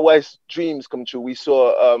made my wife's dreams come true. We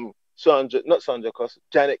saw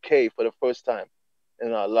Janet Kay for the first time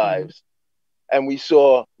in our lives, and we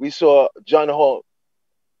saw John Hall.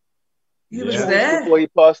 He was there before he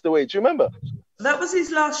passed away. Do you remember? That was his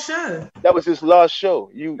last show. That was his last show.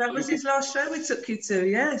 That was his last show we took you to.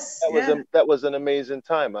 Yes. That was an amazing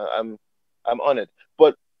time. I'm honored.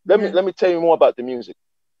 But let me tell you more about the music.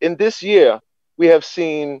 In this year, we have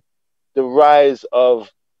seen the rise of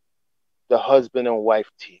the husband and wife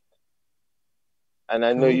team. And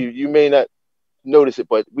I know you may not notice it,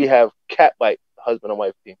 but we have Catbite husband and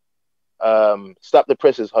wife team. Stop the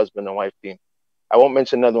Presses husband and wife team. I won't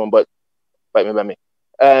mention another one, but bite me.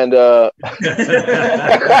 And and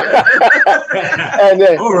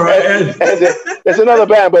then, and there's another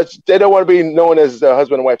band, but they don't want to be known as the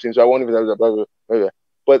husband and wife team, so I won't even.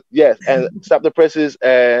 But yes, and Stop the Presses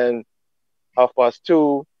and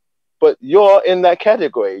 2:30. But you're in that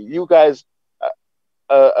category. You guys,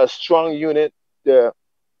 a strong unit. The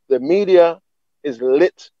media is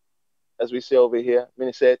lit, as we say over here. I mean,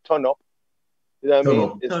 they say turn up. You know what I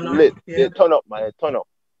mean? It's lit. Yeah, turn up, man. Turn up.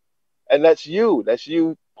 And that's you. That's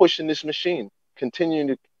you pushing this machine, continuing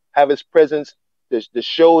to have its presence. The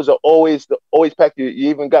shows are always packed. You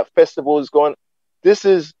even got festivals going. This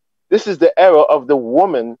is the era of the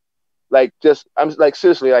woman.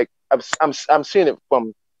 Seriously, I'm seeing it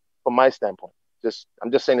from my standpoint.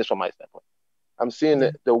 I'm just saying this from my standpoint. I'm seeing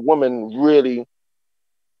the woman really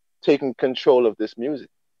taking control of this music.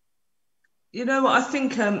 You know what, I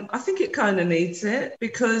think it kind of needs it,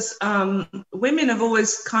 because women have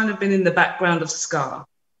always kind of been in the background of ska.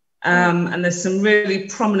 And there's some really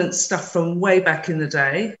prominent stuff from way back in the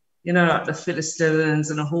day, you know, like the Philistines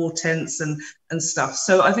and the Hortense and stuff.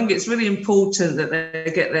 So I think it's really important that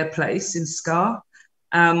they get their place in ska.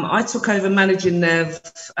 I took over managing Nev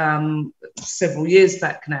several years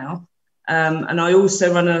back now. And I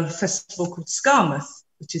also run a festival called Skarmouth,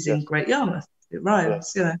 which is in Great Yarmouth. It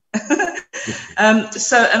rhymes, you know. And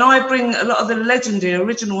I bring a lot of the legendary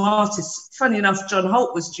original artists. Funny enough, John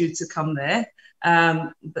Holt was due to come there,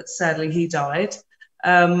 but sadly he died.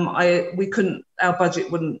 Our budget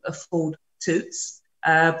wouldn't afford Toots,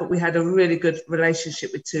 but we had a really good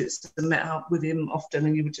relationship with Toots and met up with him often.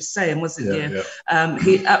 And you were just saying, wasn't you? Yeah.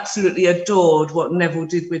 He absolutely adored what Neville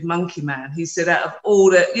did with Monkey Man. He said, out of all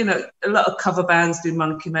the, you know, a lot of cover bands do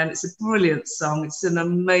Monkey Man. It's a brilliant song. It's an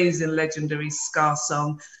amazing, legendary ska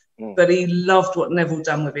song. But he loved what Neville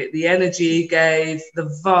done with it. The energy he gave,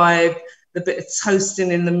 the vibe, the bit of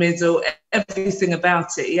toasting in the middle, everything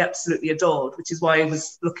about it, he absolutely adored, which is why he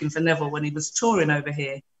was looking for Neville when he was touring over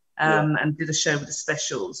here and did a show with the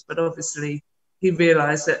Specials. But obviously he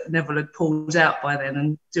realised that Neville had pulled out by then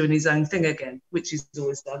and doing his own thing again, which he's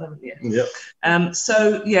always done, haven't you? Yeah.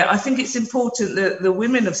 So, yeah, I think it's important that the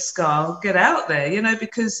women of ska get out there, you know,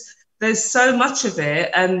 because there's so much of it,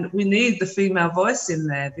 and we need the female voice in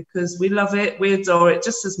there because we love it, we adore it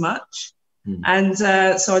just as much. And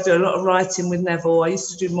so I do a lot of writing with Neville. I used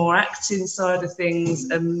to do more acting side of things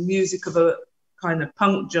and music of a kind of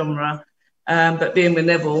punk genre. But being with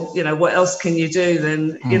Neville, you know, what else can you do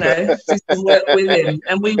than, you know, just work with him?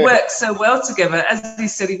 And we worked so well together. As he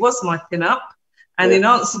said, he was my pin-up. And in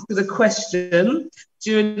answer to the question,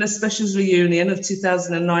 during the Specials reunion of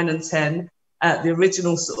 2009 and 10, at the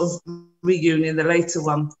original sort of reunion, the later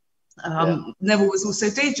one, Neville was also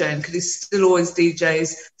DJing, because he still always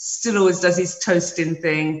DJs, still always does his toasting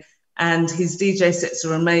thing, and his DJ sets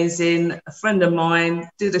are amazing. A friend of mine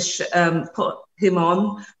did put him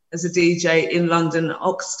on as a DJ in London,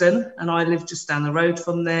 Oxton, and I lived just down the road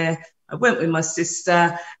from there. I went with my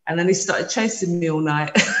sister, and then he started chasing me all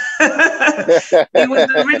night. He was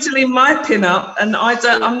originally my pin-up, and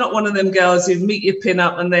I'm not one of them girls who meet your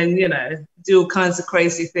pin-up and then, you know, do all kinds of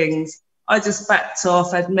crazy things. I just backed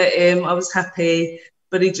off. I'd met him. I was happy.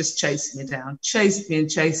 But he just chased me down, chased me and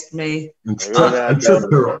chased me.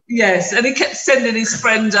 Yes, and he kept sending his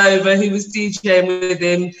friend over who was DJing with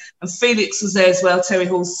him, and Felix was there as well, Terry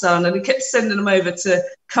Hall's son, and he kept sending them over to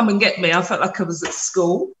come and get me. I felt like I was at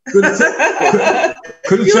school. You were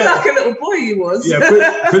like a little boy, you was. Yeah,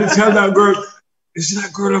 couldn't tell that girl, is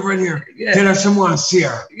that girl over in here? Yeah. Tell her someone, see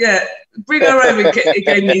her. Yeah. Bring her over. He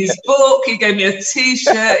gave me his book. He gave me a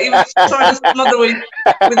T-shirt. He was trying to smother with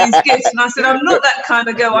his gifts, and I said, "I'm not that kind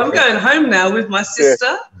of girl. I'm going home now with my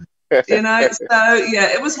sister." You know. So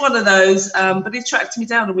yeah, it was one of those. But he tracked me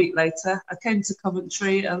down a week later. I came to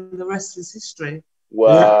Coventry, and the rest was history.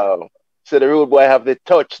 Wow. Yeah. So the Rudeboy have the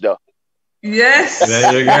touch, though. Yes.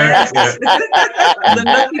 There you go. Yes. Yeah. The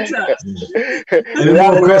lucky touch. Any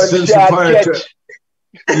more questions for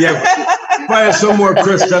yeah, fire some more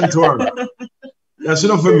Chris Antoine. That's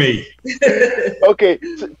enough for me. Okay,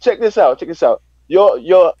 so check this out. Check this out. Your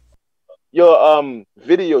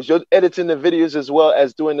videos. You're editing the videos as well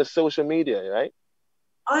as doing the social media, right?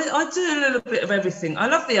 I do a little bit of everything. I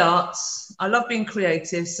love the arts. I love being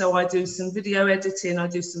creative. So I do some video editing. I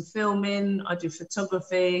do some filming. I do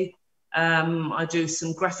photography. I do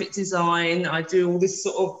some graphic design. I do all this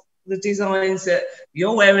sort of the designs that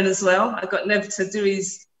you're wearing as well. I got Nev to do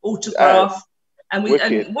his autograph, and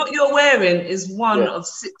what you're wearing is one of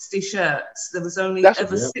 60 shirts. There was only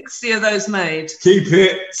ever 60 of those made. Keep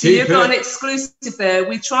it. So you've got an exclusive there.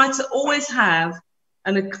 We try to always have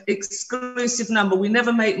an exclusive number. We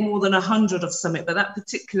never make more than 100 of something, but that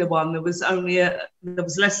particular one there was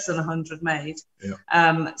less than 100 made. Yeah.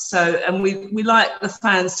 And we like the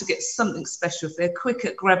fans to get something special. If they're quick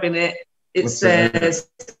at grabbing it, it's theirs,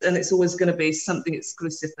 and it's always going to be something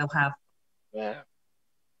exclusive they'll have. Yeah.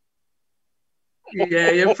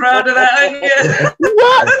 Yeah, you're proud of that, aren't you?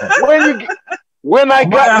 What? When I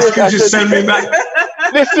got this, I said, send me back.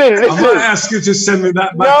 Listen. I might ask you to send me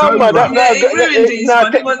that back. He ruined these,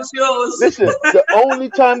 man. He wants yours. Listen, the only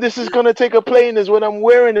time this is going to take a plane is when I'm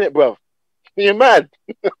wearing it, bro. You're mad.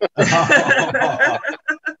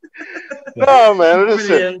 No, man,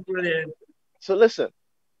 listen. Brilliant. So listen.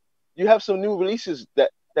 You have some new releases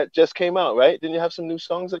that just came out, right? Didn't you have some new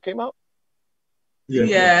songs that came out?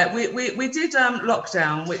 Yeah, we did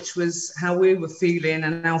Lockdown, which was how we were feeling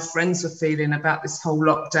and our friends were feeling about this whole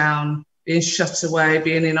lockdown, being shut away,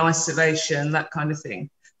 being in isolation, that kind of thing.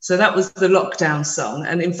 So that was the Lockdown song.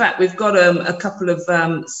 And in fact, we've got a couple of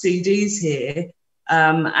CDs here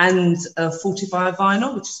and a 45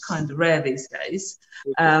 vinyl, which is kind of rare these days,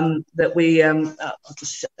 that we, I'll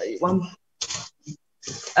just show you one.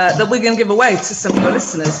 That we're going to give away to some of our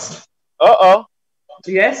listeners.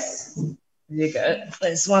 Yes, there you go.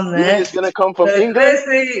 There's one there. It's going to come from England.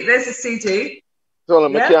 There's the CD. So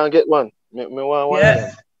I can't get one. Me want one.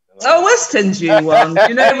 Yeah. Oh, we'll send you one.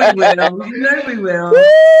 You know we will. You know we will.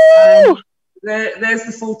 There's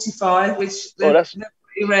the 45, which that's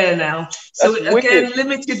pretty rare now. So again, wicked.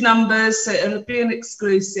 Limited numbers, so it'll be an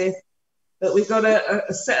exclusive. But we've got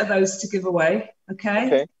a set of those to give away.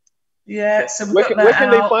 Okay. Yeah, so where can they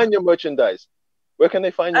find your merchandise? Where can they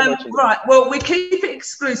find your merchandise? Right, well, we keep it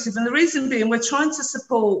exclusive, and the reason being we're trying to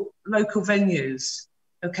support local venues.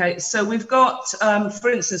 Okay, so we've got, for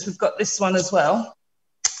instance, we've got this one as well.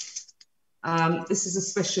 This is a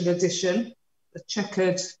special edition, a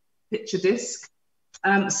checkered picture disc.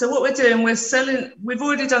 So what we're doing, we've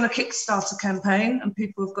already done a Kickstarter campaign, and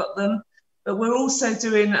people have got them, but we're also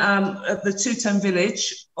doing at the Two-Tone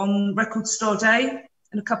Village on Record Store Day.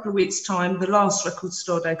 In a couple of weeks' time, the last Record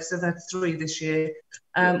Store Day, because they've had 3 this year,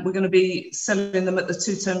 we're going to be selling them at the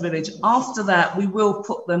Two-Tone Village. After that, we will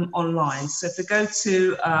put them online. So if they go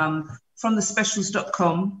to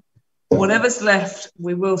fromthespecials.com, whatever's left,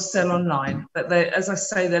 we will sell online. But as I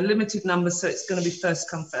say, they're limited numbers, so it's going to be first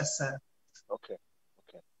come, first serve. Okay.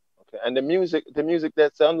 And the music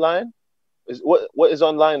that's online, what is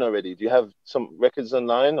online already? Do you have some records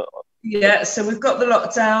online? Yeah, so we've got the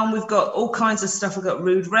Lockdown, we've got all kinds of stuff. We've got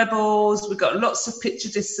Rude Rebels, we've got lots of picture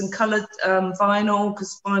discs and coloured vinyl,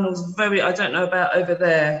 because vinyl's I don't know about over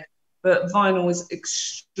there, but vinyl is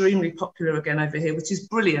extremely popular again over here, which is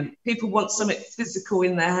brilliant. People want something physical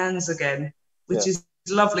in their hands again, which is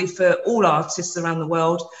lovely for all artists around the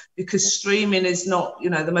world, because streaming is not,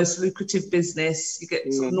 the most lucrative business. You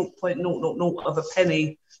get sort of 0.000 of a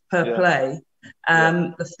penny per play.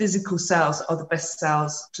 The physical sales are the best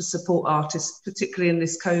sales to support artists, particularly in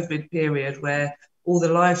this COVID period where all the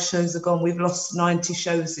live shows are gone. We've lost 90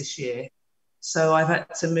 shows this year. So I've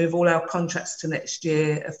had to move all our contracts to next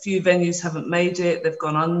year. A few venues haven't made it. They've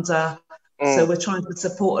gone under. So we're trying to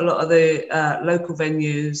support a lot of the local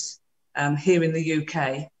venues here in the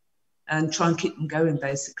UK. and try and keep them going,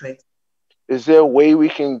 basically. Is there a way we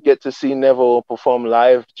can get to see Neville perform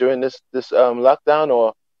live during this lockdown,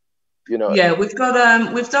 or, you know? Yeah, we've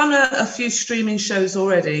done a few streaming shows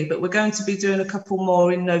already, but we're going to be doing a couple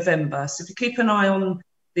more in November. So if you keep an eye on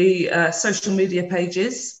the social media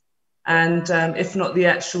pages, and if not the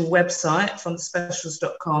actual website from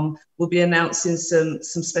thespecials.com, we'll be announcing some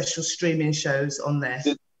special streaming shows on there.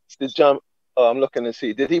 Did John? Oh, I'm looking to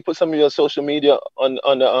see. Did he put some of your social media on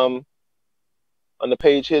the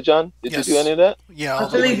page here, John? Did you do any of that? Yeah, I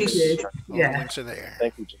believe he did. Yeah. All the links are there.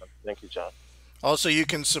 Thank you, John. Thank you, John. Also, you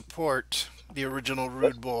can support the original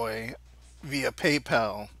Rudeboy via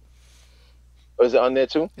PayPal. Oh, is it on there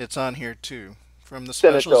too? It's on here too. From the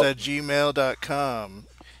specials at gmail.com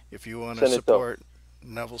if you want to support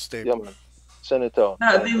Neville Staple. Yeah, man. Send it on.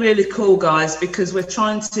 That would be really cool, guys, because we're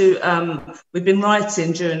trying to, we've been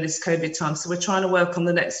writing during this COVID time, so we're trying to work on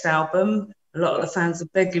the next album. A lot of the fans are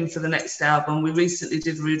begging for the next album. We recently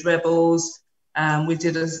did Rude Rebels. We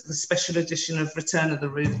did the special edition of Return of the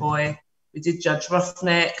Rude Boy. We did Judge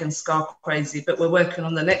Roughneck and Scar Crazy, but we're working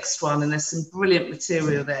on the next one, and there's some brilliant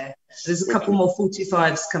material there. There's a couple more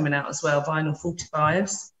 45s coming out as well, vinyl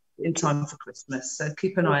 45s, in time for Christmas, so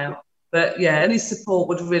keep an eye out. But yeah, any support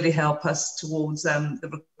would really help us towards the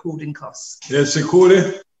recording costs. Yes,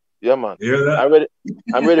 Coolie. Yeah, man. You hear that?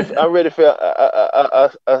 I'm ready for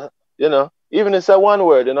you know, even it's a one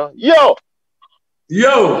word, you know. Yo.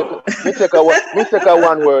 Me take a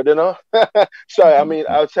one word, you know. Sorry, I mean,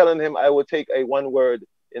 I was telling him I would take a one word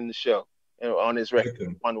in the show, you know, on his record.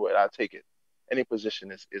 Okay. One word, I'll take it. Any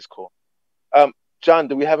position is cool. John,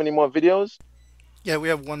 do we have any more videos? Yeah, we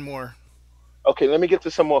have one more. Okay, let me get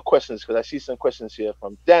to some more questions, because I see some questions here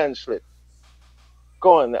from Dan Slip.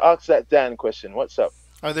 Go on, ask that Dan question. What's up?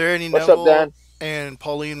 Are there any What's Neville up, Dan? and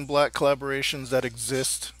Pauline Black collaborations that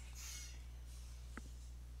exist?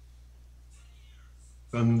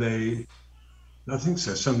 Sunday, I think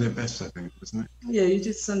so. Sunday Best, I think, wasn't it? Yeah, you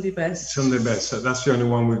did Sunday Best. Sunday Best. That's the only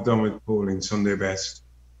one we've done with Pauline. Sunday Best.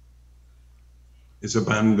 It's a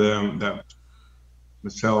band that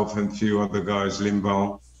myself and a few other guys,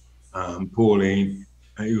 Limbo, Pauline.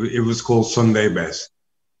 It was called Sunday Best.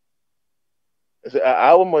 Is it an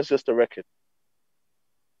album or just a record?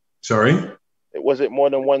 Sorry? Was it more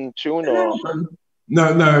than one tune or? No,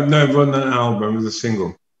 it wasn't an album. It was a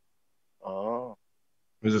single. Oh.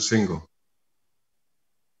 It was a single.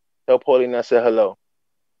 Tell Pauline I said hello.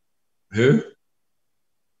 Who?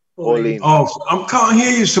 Pauline. Oh, I can't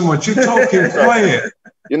hear you so much. You're talking quiet.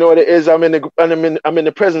 You know what it is? I'm in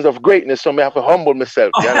the presence of greatness, so I have to humble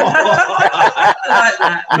myself. You know?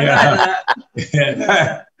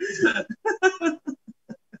 Yeah.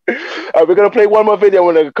 All right, we're gonna play one more video.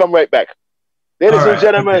 We're gonna come right back. Ladies and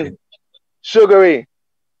gentlemen, okay. Sugary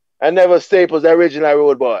and Neville Staples, the original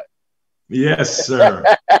Road Boy. Yes, sir.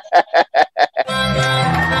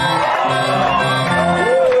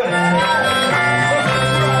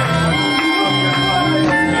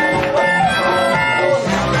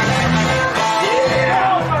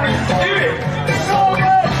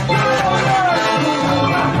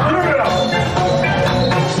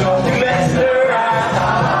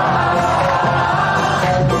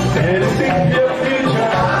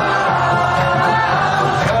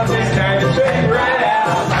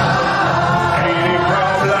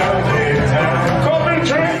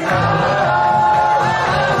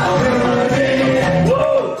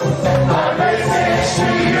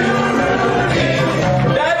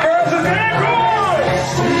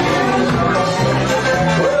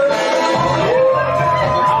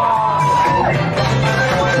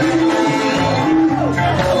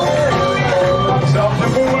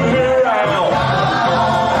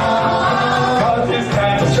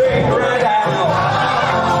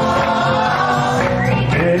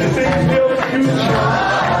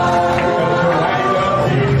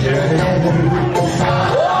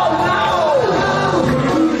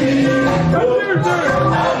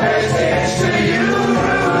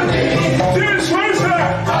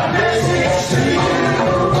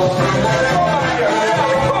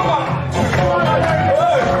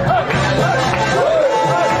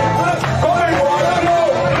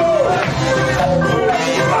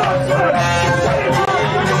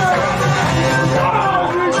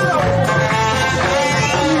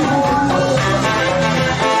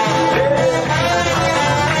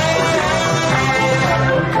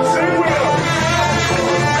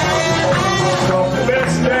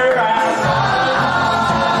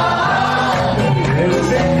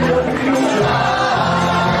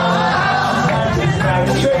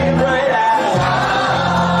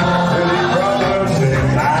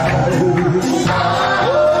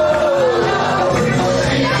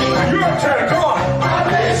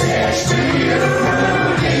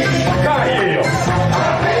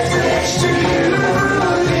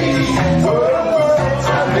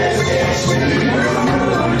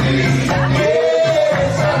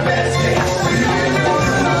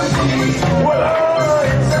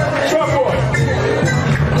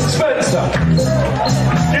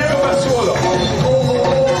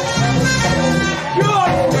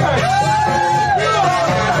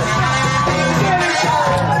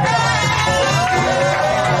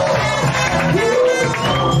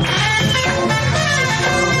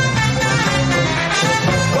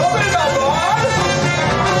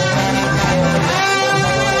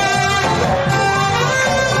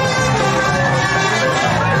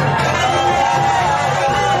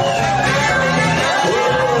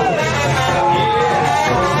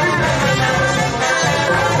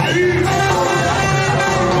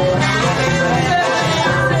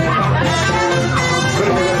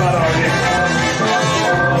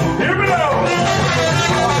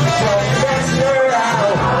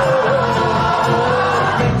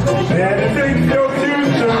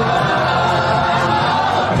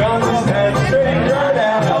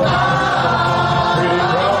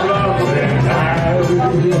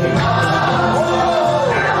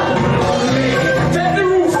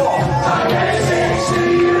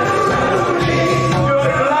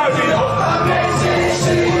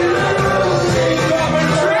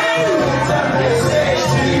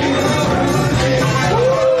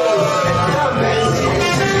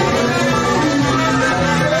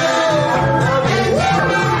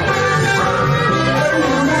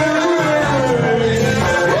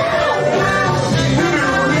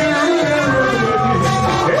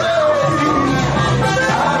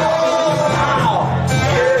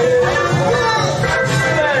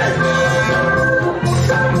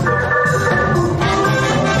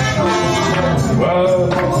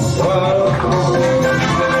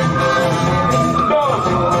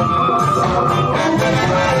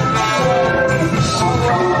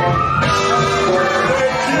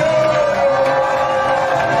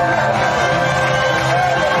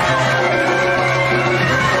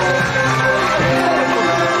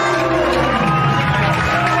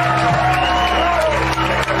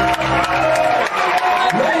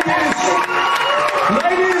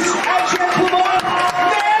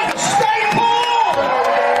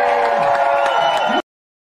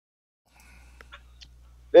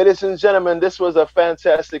 ladies and gentlemen, this was a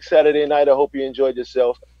fantastic Saturday night. I hope you enjoyed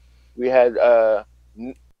yourself. We had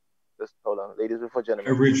just hold on, ladies before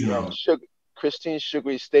gentlemen. Original. Christine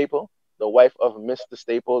Sugary Staple, the wife of Mr.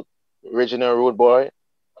 Staple, original Rudeboy.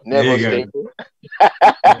 Neville Staple.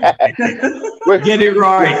 Get it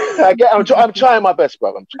right. I'm trying my best,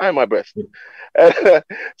 brother. I'm trying my best.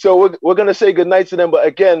 So we're gonna say goodnight to them. But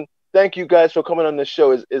again, thank you guys for coming on the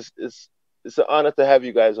show. It's an honor to have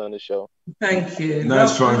you guys on the show. Thank you.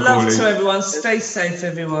 Nice love Coolie. to everyone. Stay safe,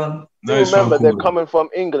 everyone. Nice remember, they're coming from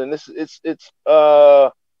England. It's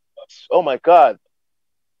oh my God.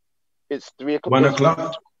 It's 3 o'clock. 1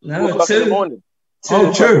 o'clock? No, 2 in the morning. 2.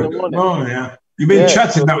 Oh, yeah. You've been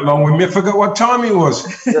chatting that long with me. I forgot what time it was.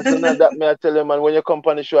 That may I tell you, man, when you come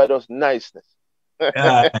on the show, I just niceness.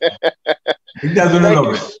 He doesn't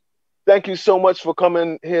love it. Thank you so much for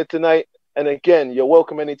coming here tonight. And again, you're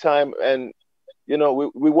welcome anytime. And, you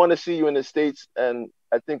know, we want to see you in the States. And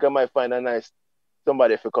I think I might find a nice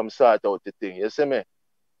somebody if you come sort out the thing. You see me?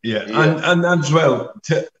 Yeah. And as well,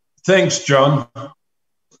 thanks, John.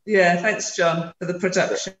 Yeah, thanks, John, for the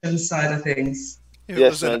production side of things. It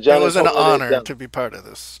was an honor to be part of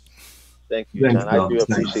this. Thank you, John. I do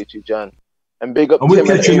appreciate you, John. And big up. And we'll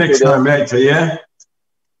catch you next time later, yeah?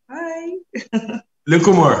 Bye.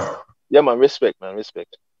 Little more. Yeah, man. Respect, man.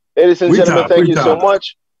 Respect. Ladies and gentlemen, thank you so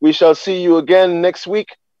much. We shall see you again next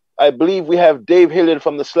week. I believe we have Dave Hilliard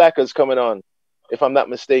from the Slackers coming on, if I'm not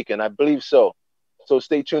mistaken. I believe so. So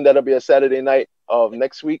stay tuned. That'll be a Saturday night of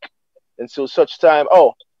next week. Until such time.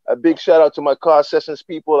 Oh, a big shout out to my Car Sessions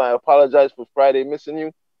people. I apologize for Friday missing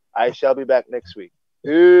you. I shall be back next week.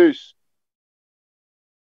 Peace.